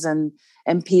politicians and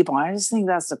people. I just think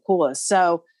that's the coolest.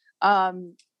 So,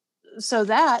 so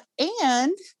that,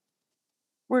 and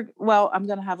I'm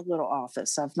going to have a little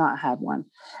office. I've not had one.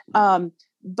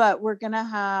 But we're going to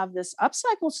have this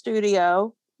upcycle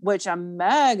studio, which I'm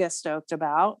mega stoked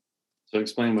about. So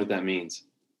explain what that means.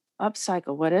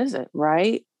 Upcycle. What is it?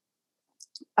 Right.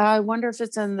 I wonder if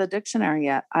it's in the dictionary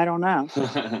yet. I don't know.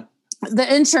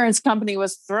 The insurance company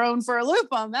was thrown for a loop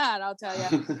on that, I'll tell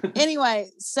you. Anyway,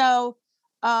 so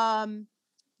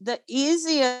the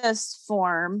easiest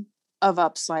form of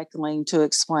upcycling to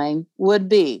explain would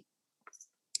be,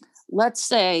 let's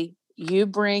say you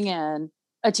bring in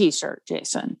a t-shirt,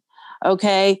 Jason.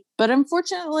 Okay. But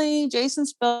unfortunately, Jason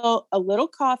spilled a little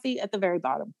coffee at the very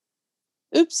bottom.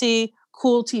 Oopsie.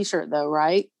 Cool t-shirt though,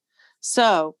 right?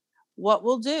 So what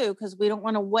we'll do, because we don't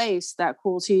want to waste that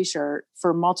cool t-shirt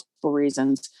for multiple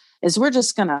reasons, is we're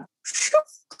just going to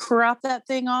crop that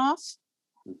thing off,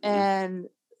 and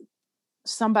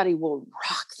somebody will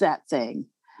rock that thing.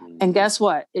 And guess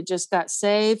what? It just got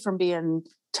saved from being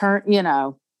turned,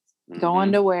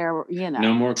 going to where,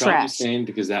 no more trash. Coffee stain,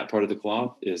 because that part of the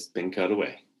cloth has been cut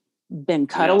away.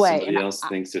 Somebody else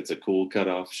thinks it's a cool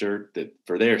cutoff shirt that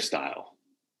for their style.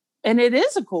 And it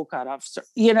is a cool cutoff,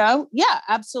 yeah,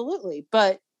 absolutely.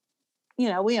 But,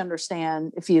 we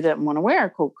understand if you didn't want to wear a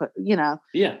cool cut,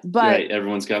 Yeah. But right.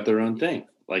 Everyone's got their own thing,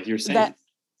 like you're saying.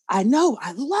 I know.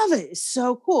 I love it. It's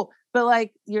so cool. But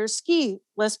like your ski,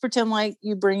 let's pretend like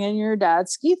you bring in your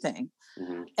dad's ski thing.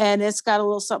 And it's got a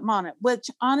little something on it,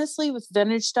 which honestly with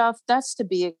vintage stuff, that's to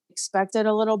be expected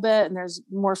a little bit. And there's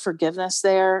more forgiveness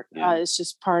there. It's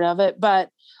just part of it. But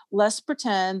let's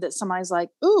pretend that somebody's like,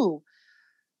 ooh,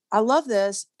 I love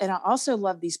this. And I also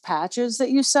love these patches that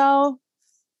you sell.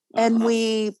 And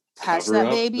we patch that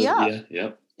baby up. Yeah.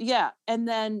 Yep. Yeah. And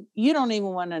then you don't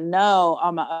even want to know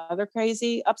all my other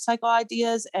crazy upcycle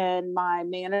ideas. And my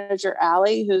manager,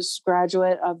 Allie, who's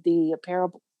graduate of the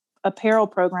apparel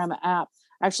program at App,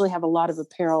 actually have a lot of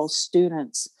apparel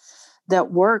students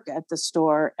that work at the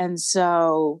store. And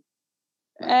so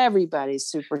everybody's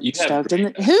super stoked.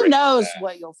 And who knows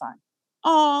what you'll find.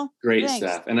 Oh, great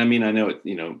staff. And I mean, I know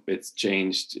it's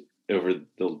changed over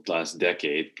the last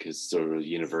decade because sort of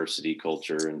university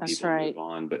culture and people move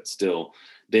on, but still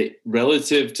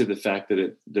relative to the fact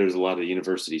that there's a lot of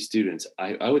university students,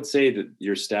 I would say that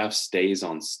your staff stays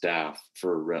on staff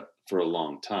for a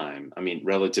long time. I mean,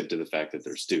 relative to the fact that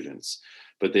they're students,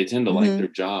 but they tend to like their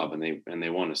job and they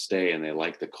want to stay and they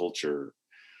like the culture.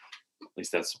 At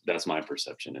least that's my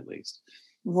perception, at least.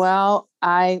 Well,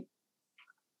 I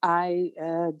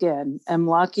again am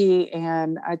lucky,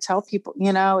 and I tell people,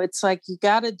 it's like you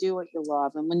got to do what you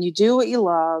love, and when you do what you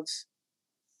love,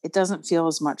 it doesn't feel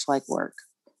as much like work.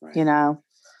 Right.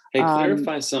 Hey,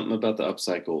 clarify something about the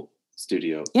upcycle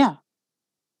studio. Yeah.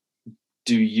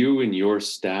 Do you and your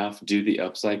staff do the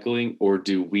upcycling, or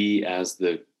do we as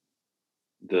the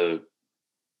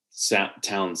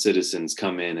town citizens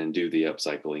come in and do the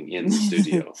upcycling in the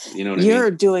studio? You know what You're I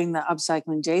mean? doing the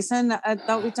upcycling, Jason. I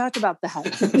thought we talked about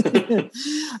that.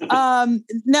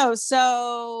 No,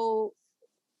 so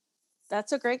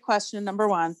that's a great question, number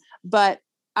one. But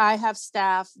I have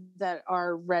staff that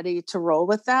are ready to roll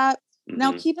with that.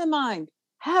 Now, keep in mind,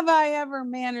 have I ever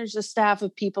managed a staff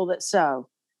of people that sew?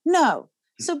 No.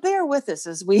 So bear with us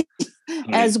as we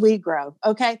grow.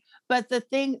 Okay. But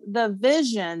the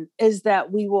vision is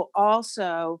that we will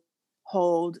also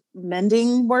hold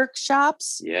mending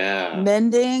workshops. Yeah.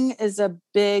 Mending is a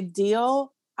big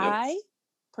deal. Yep. I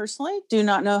personally do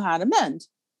not know how to mend.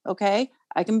 Okay.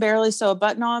 I can barely sew a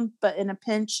button on, but in a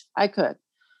pinch I could.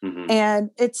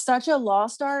 And it's such a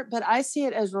lost art, but I see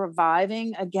it as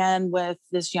reviving again with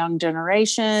this young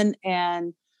generation.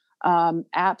 And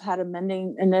App had a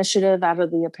mending initiative out of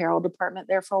the apparel department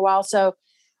there for a while. So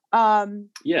Yeah,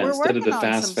 we're instead of working the on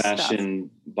fast some stuff. fashion,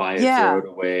 buy it, throw Yeah. it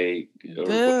away, or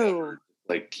Boo. whatever.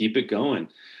 Like, keep it going.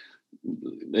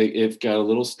 If got a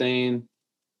little stain,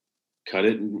 cut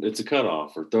it. It's a cut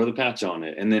off, or throw the patch on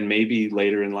it, and then maybe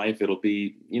later in life it'll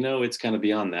be, it's kind of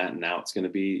beyond that. And now it's going to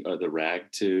be the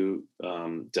rag to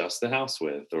dust the house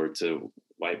with, or to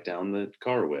wipe down the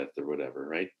car with, or whatever.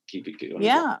 Right? Keep it going.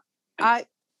 Yeah. I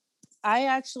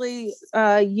actually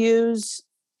use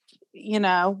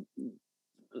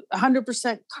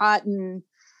 100% cotton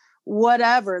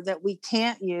whatever that we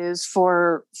can't use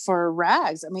for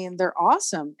rags. I mean, they're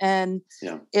awesome. And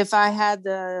if I had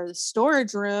the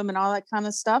storage room and all that kind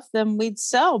of stuff, then we'd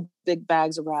sell big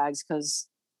bags of rags, because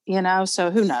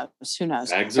so who knows?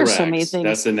 Bags There's of rags. so many things.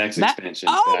 That's the next expansion.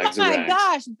 Oh bags my of rags.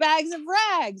 gosh, bags of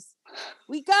rags.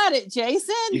 We got it,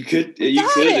 Jason. You could in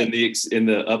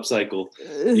the upcycle,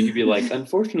 you could be like,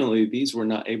 unfortunately, these were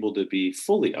not able to be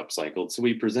fully upcycled, so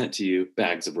we present to you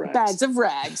bags of rags. Bags of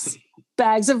rags.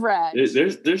 Bags of rags.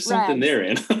 There's something there,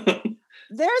 Anna.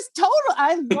 There's total.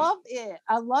 I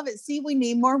love it. See, we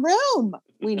need more room.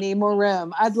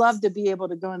 I'd love to be able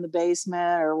to go in the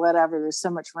basement or whatever. There's so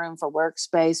much room for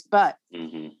workspace, but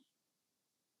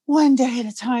one day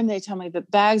at a time, they tell me that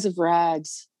bags of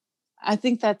rags. I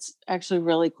think that's actually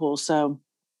really cool. So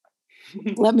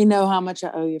let me know how much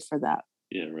I owe you for that.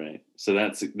 Yeah, right. So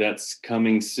that's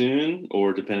coming soon,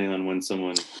 or depending on when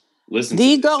someone listens to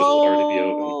this, it'll already be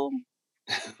open.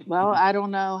 Well, I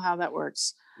don't know how that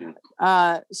works.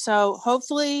 Yeah. So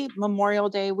hopefully Memorial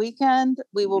Day weekend,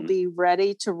 we will be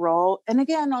ready to roll. And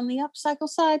again, on the upcycle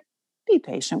side, be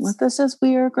patient with us as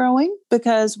we are growing,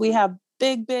 because we have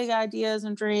big, big ideas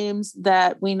and dreams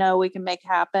that we know we can make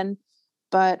happen.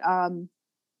 But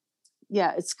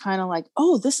it's kind of like,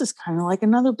 oh, this is kind of like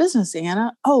another business,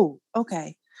 Anna. Oh,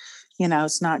 okay.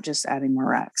 It's not just adding more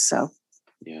racks. So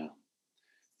yeah.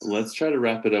 Let's try to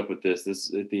wrap it up with this.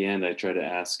 This at the end, I try to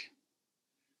ask,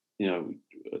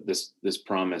 this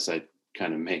promise I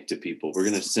kind of make to people. We're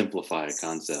going to simplify a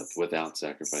concept without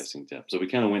sacrificing depth. So we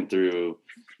kind of went through.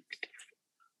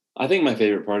 I think my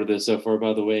favorite part of this so far,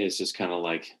 by the way, is just kind of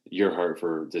like your heart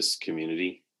for this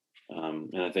community.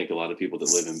 And I think a lot of people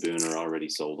that live in Boone are already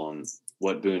sold on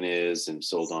what Boone is, and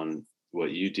sold on what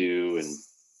you do.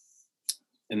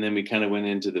 And then we kind of went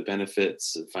into the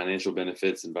benefits, financial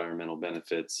benefits, environmental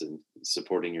benefits, and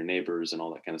supporting your neighbors and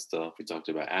all that kind of stuff. We talked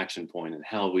about Action Point and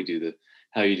how you do the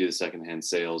secondhand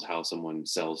sales, how someone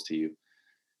sells to you.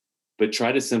 But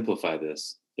try to simplify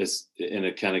this in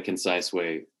a kind of concise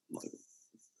way.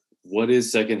 What is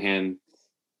secondhand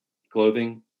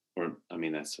clothing? Or, I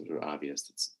mean, that's sort of obvious.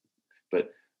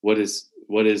 But what is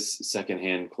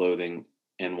secondhand clothing,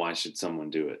 and why should someone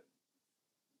do it?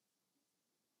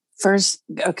 First,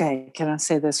 okay, can I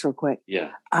say this real quick?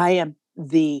 Yeah. I am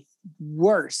the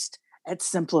worst at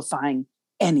simplifying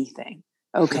anything.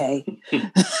 Okay.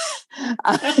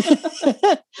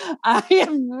 I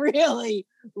am really,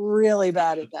 really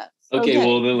bad at that. Okay,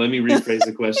 well, then let me rephrase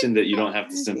the question that you don't have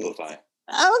to simplify.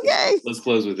 Okay. Let's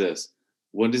close with this.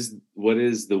 What is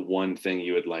the one thing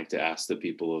you would like to ask the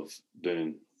people of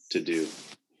Boone to do?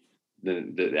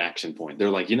 The action point. They're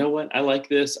like, you know what? I like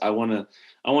this. I want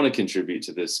to contribute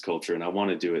to this culture, and I want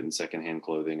to do it in secondhand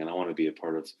clothing, and I want to be a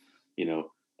part of,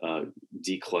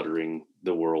 decluttering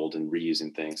the world and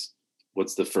reusing things.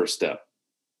 What's the first step?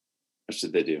 What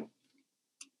should they do?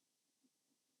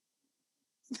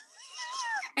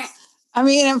 I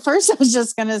mean, at first I was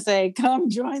just going to say, come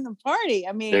join the party.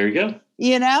 I mean, there you go.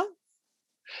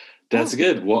 That's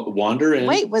good. Wander in.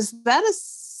 Wait, was that a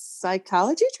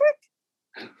psychology trick?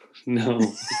 No,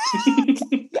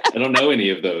 I don't know any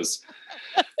of those,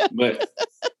 but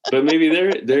maybe there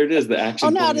it is. The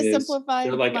action point is simplify.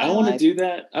 They're like, I want to do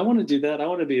that. I want to do that. I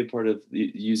want to be a part of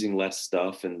using less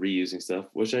stuff and reusing stuff.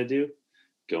 What should I do?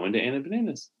 Go into Anna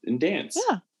Bananas and dance.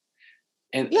 Yeah.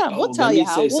 And we'll tell you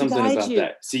how. Say something about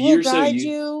that. See, we'll guide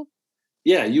you.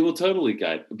 Yeah, you will totally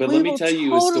guide. But let me tell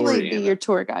you a story. Be your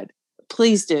tour guide.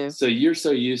 Please do. So you're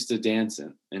so used to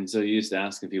dancing, and so used to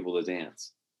asking people to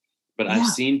dance. But I've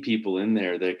seen people in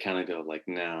there that kind of go like,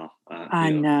 no, I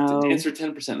know. Dance for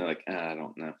 10%. They're like, I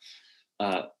don't know.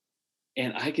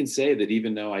 And I can say that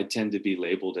even though I tend to be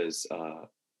labeled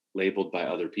by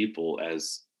other people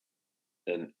as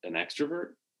an extrovert,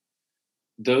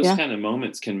 those kind of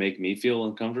moments can make me feel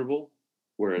uncomfortable,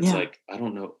 where it's like, I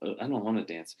don't know, I don't want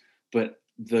to dance. But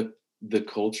the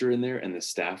culture in there and the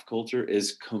staff culture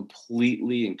is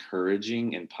completely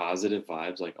encouraging and positive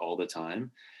vibes, like all the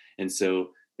time. And so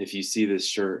if you see this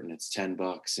shirt and it's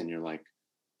 $10 and you're like,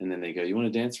 and then they go, you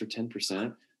want to dance for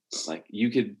 10%? Like, you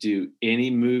could do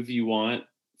any move you want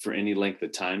for any length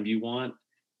of time you want.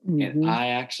 And I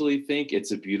actually think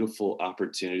it's a beautiful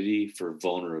opportunity for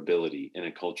vulnerability in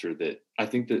a culture that I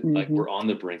think that like we're on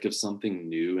the brink of something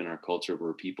new in our culture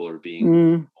where people are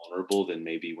being vulnerable than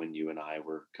maybe when you and I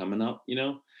were coming up,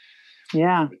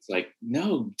 Yeah. It's like,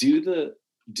 no, do the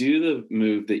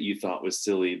move that you thought was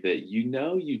silly, that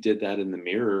you did that in the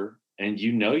mirror, and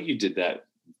you did that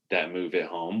move at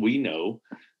home. We know,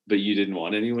 but you didn't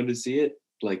want anyone to see it.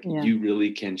 Like you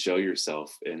really can show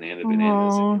yourself in Anna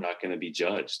Bananas and you're not going to be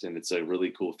judged. And it's a really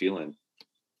cool feeling.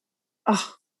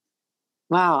 Oh,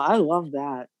 wow. I love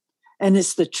that. And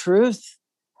it's the truth.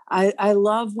 I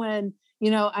love when,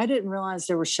 I didn't realize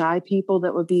there were shy people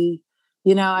that would be,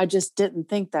 I just didn't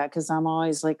think that because I'm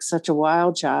always like such a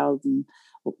wild child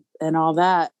and all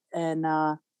that. And,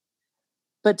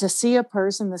 but to see a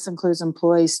person, this includes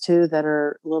employees too, that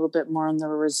are a little bit more on the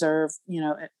reserve,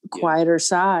 quieter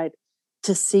side,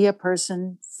 to see a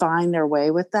person find their way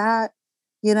with that,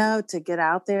 to get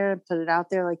out there and put it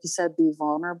out there, like you said, be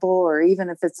vulnerable, or even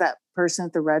if it's that person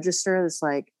at the register that's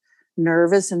like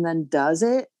nervous and then does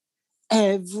it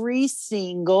every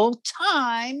single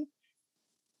time,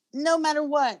 no matter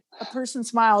what, a person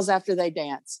smiles after they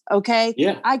dance. Okay.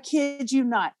 Yeah. I kid you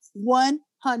not, 100%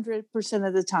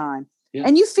 of the time. Yeah.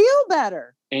 And you feel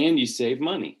better. And you save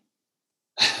money.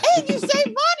 And you save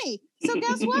money. So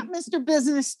guess what, Mr.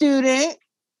 Business Student?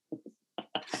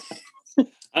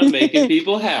 I'm making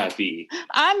people happy.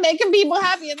 I'm making people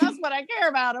happy, and that's what I care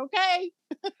about, okay?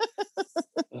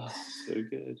 Oh, so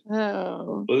good.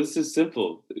 Oh. Well, this is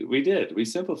simple. We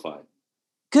simplified.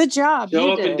 Good job.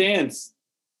 Show up and dance.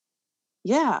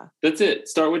 Yeah. That's it.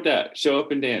 Start with that. Show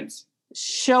up and dance.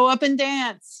 Show up and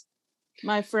dance,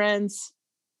 my friends.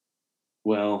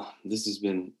 Well, this has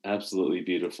been absolutely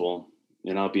beautiful,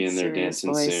 and I'll be in there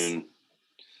dancing soon.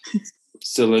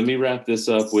 So let me wrap this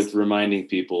up with reminding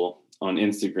people on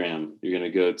Instagram, you're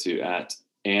going to go to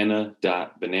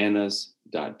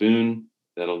 @anna.bananas.boone.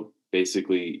 That'll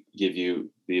basically give you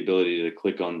the ability to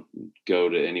click on go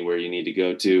to anywhere you need to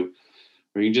go to,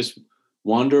 or you can just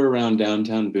wander around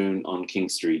downtown Boone on King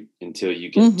Street until you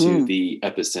get to the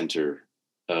epicenter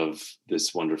of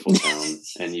this wonderful town,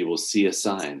 and you will see a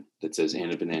sign that says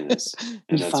Anna Bananas,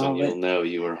 and that's when you'll know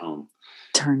you are home.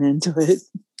 Turn into it.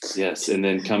 Yes, and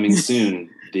then coming soon,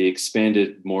 the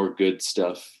expanded, more good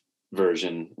stuff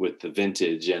version with the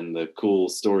vintage and the cool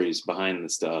stories behind the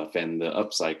stuff and the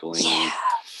upcycling. Yeah.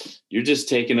 You're just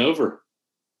taking over.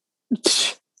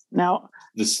 Now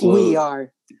we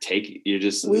are you're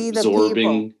just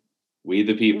absorbing. We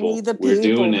the people. We're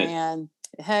doing it. Man.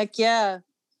 Heck yeah.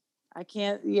 I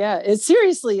can't. Yeah, it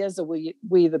seriously is a we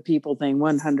the people thing.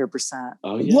 100%.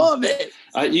 Oh yeah, love it.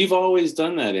 You've always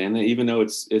done that, Anna. Even though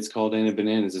it's called Anna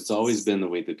Bananas, it's always been the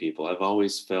we the people. I've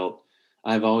always felt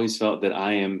that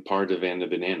I am part of Anna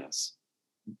Bananas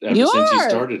ever since you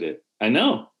started it. I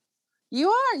know you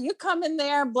are. You come in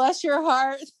there, bless your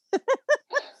heart.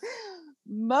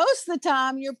 Most of the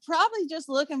time, you're probably just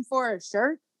looking for a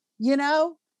shirt,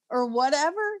 or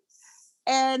whatever.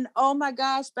 And oh my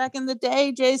gosh, back in the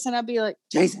day, Jason, I'd be like,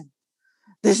 Jason,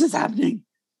 this is happening.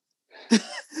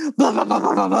 Blah, blah, blah,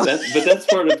 blah, blah. But that's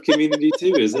part of community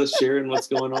too, is us sharing what's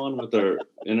going on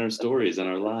in our stories and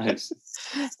our lives.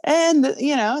 And,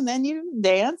 and then you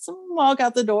dance and walk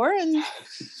out the door and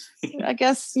I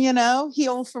guess,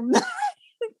 heal from that.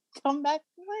 Come back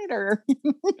later.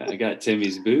 I got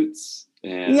Timmy's boots.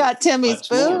 And you got Timmy's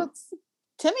boots. More.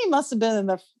 Timmy must have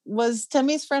been was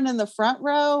Timmy's friend in the front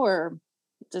row, or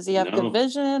does he have good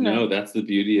vision? No, that's the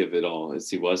beauty of it all, is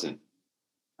he wasn't.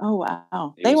 Oh,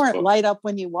 wow. They weren't light up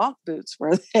when you walk boots,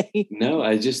 were they? No,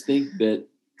 I just think that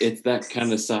it's that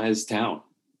kind of size town.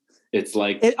 It's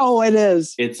like... it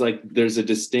is. It's like there's a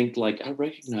distinct, I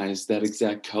recognize that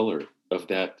exact color of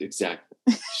that exact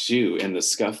shoe and the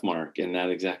scuff mark in that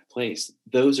exact place.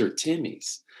 Those are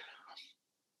Timmy's.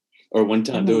 Or one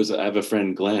time I have a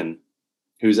friend, Glenn,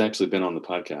 who's actually been on the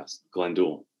podcast, Glenn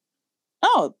Duell.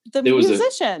 Oh, the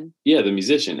musician. The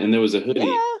musician. And there was a hoodie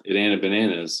at Anna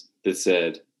Bananas that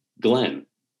said Glenn.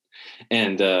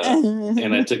 And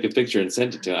and I took a picture and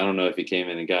sent it to him. I don't know if he came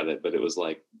in and got it, but it was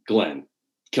like, Glenn,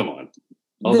 come on.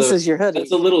 Although, this is your hoodie.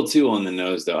 It's a little too on the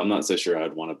nose, though. I'm not so sure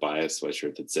I'd want to buy a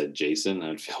sweatshirt that said Jason.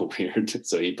 I'd feel weird.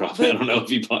 So I don't know if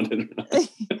he bought it or not.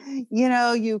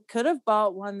 You could have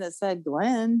bought one that said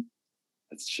Glenn.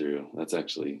 That's true. That's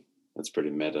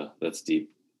pretty meta. That's deep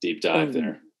dive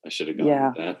there. I should have gone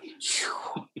with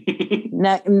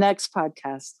that. Next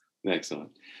podcast. Next one.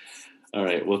 All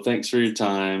right. Well, thanks for your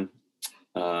time.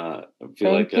 I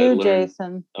feel Thank you,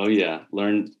 Jason. Oh yeah,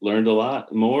 learned a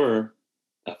lot more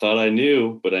I thought I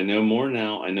knew, but I know more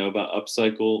now. I know about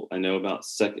upcycle. I know about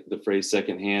the phrase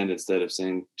secondhand instead of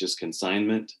saying just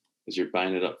consignment, because you're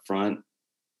buying it up front.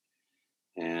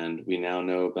 And we now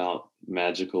know about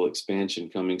magical expansion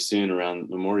coming soon around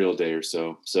Memorial Day or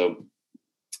so.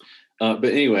 But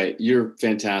anyway, you're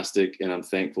fantastic, and I'm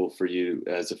thankful for you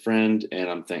as a friend, and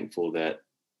I'm thankful that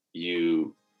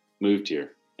you moved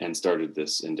here and started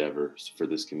this endeavor for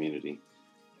this community.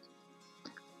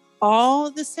 All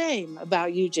the same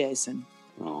about you, Jason.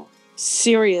 Oh,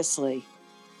 seriously,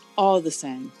 all the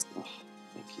same. Oh,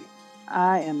 thank you.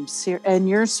 I am serious, and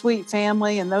your sweet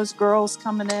family and those girls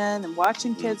coming in and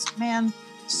watching kids, man,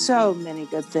 so many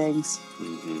good things.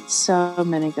 So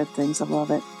many good things. I love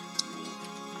it.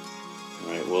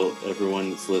 All right. Well,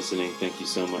 everyone that's listening, thank you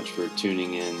so much for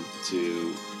tuning in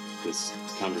to this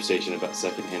conversation about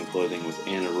secondhand clothing with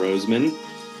Anna Roseman.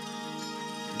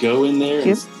 Go in there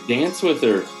and dance with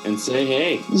her and say,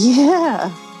 hey. Yeah.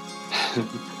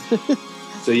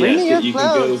 So yes,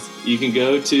 you can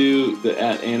go to the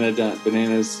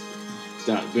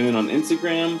 @anna.bananas.boone on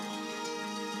Instagram.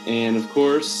 And of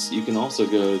course, you can also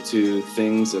go to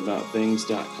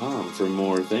thingsaboutthings.com for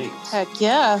more things. Heck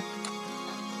yeah.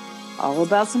 All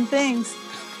about some things.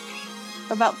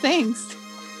 About things.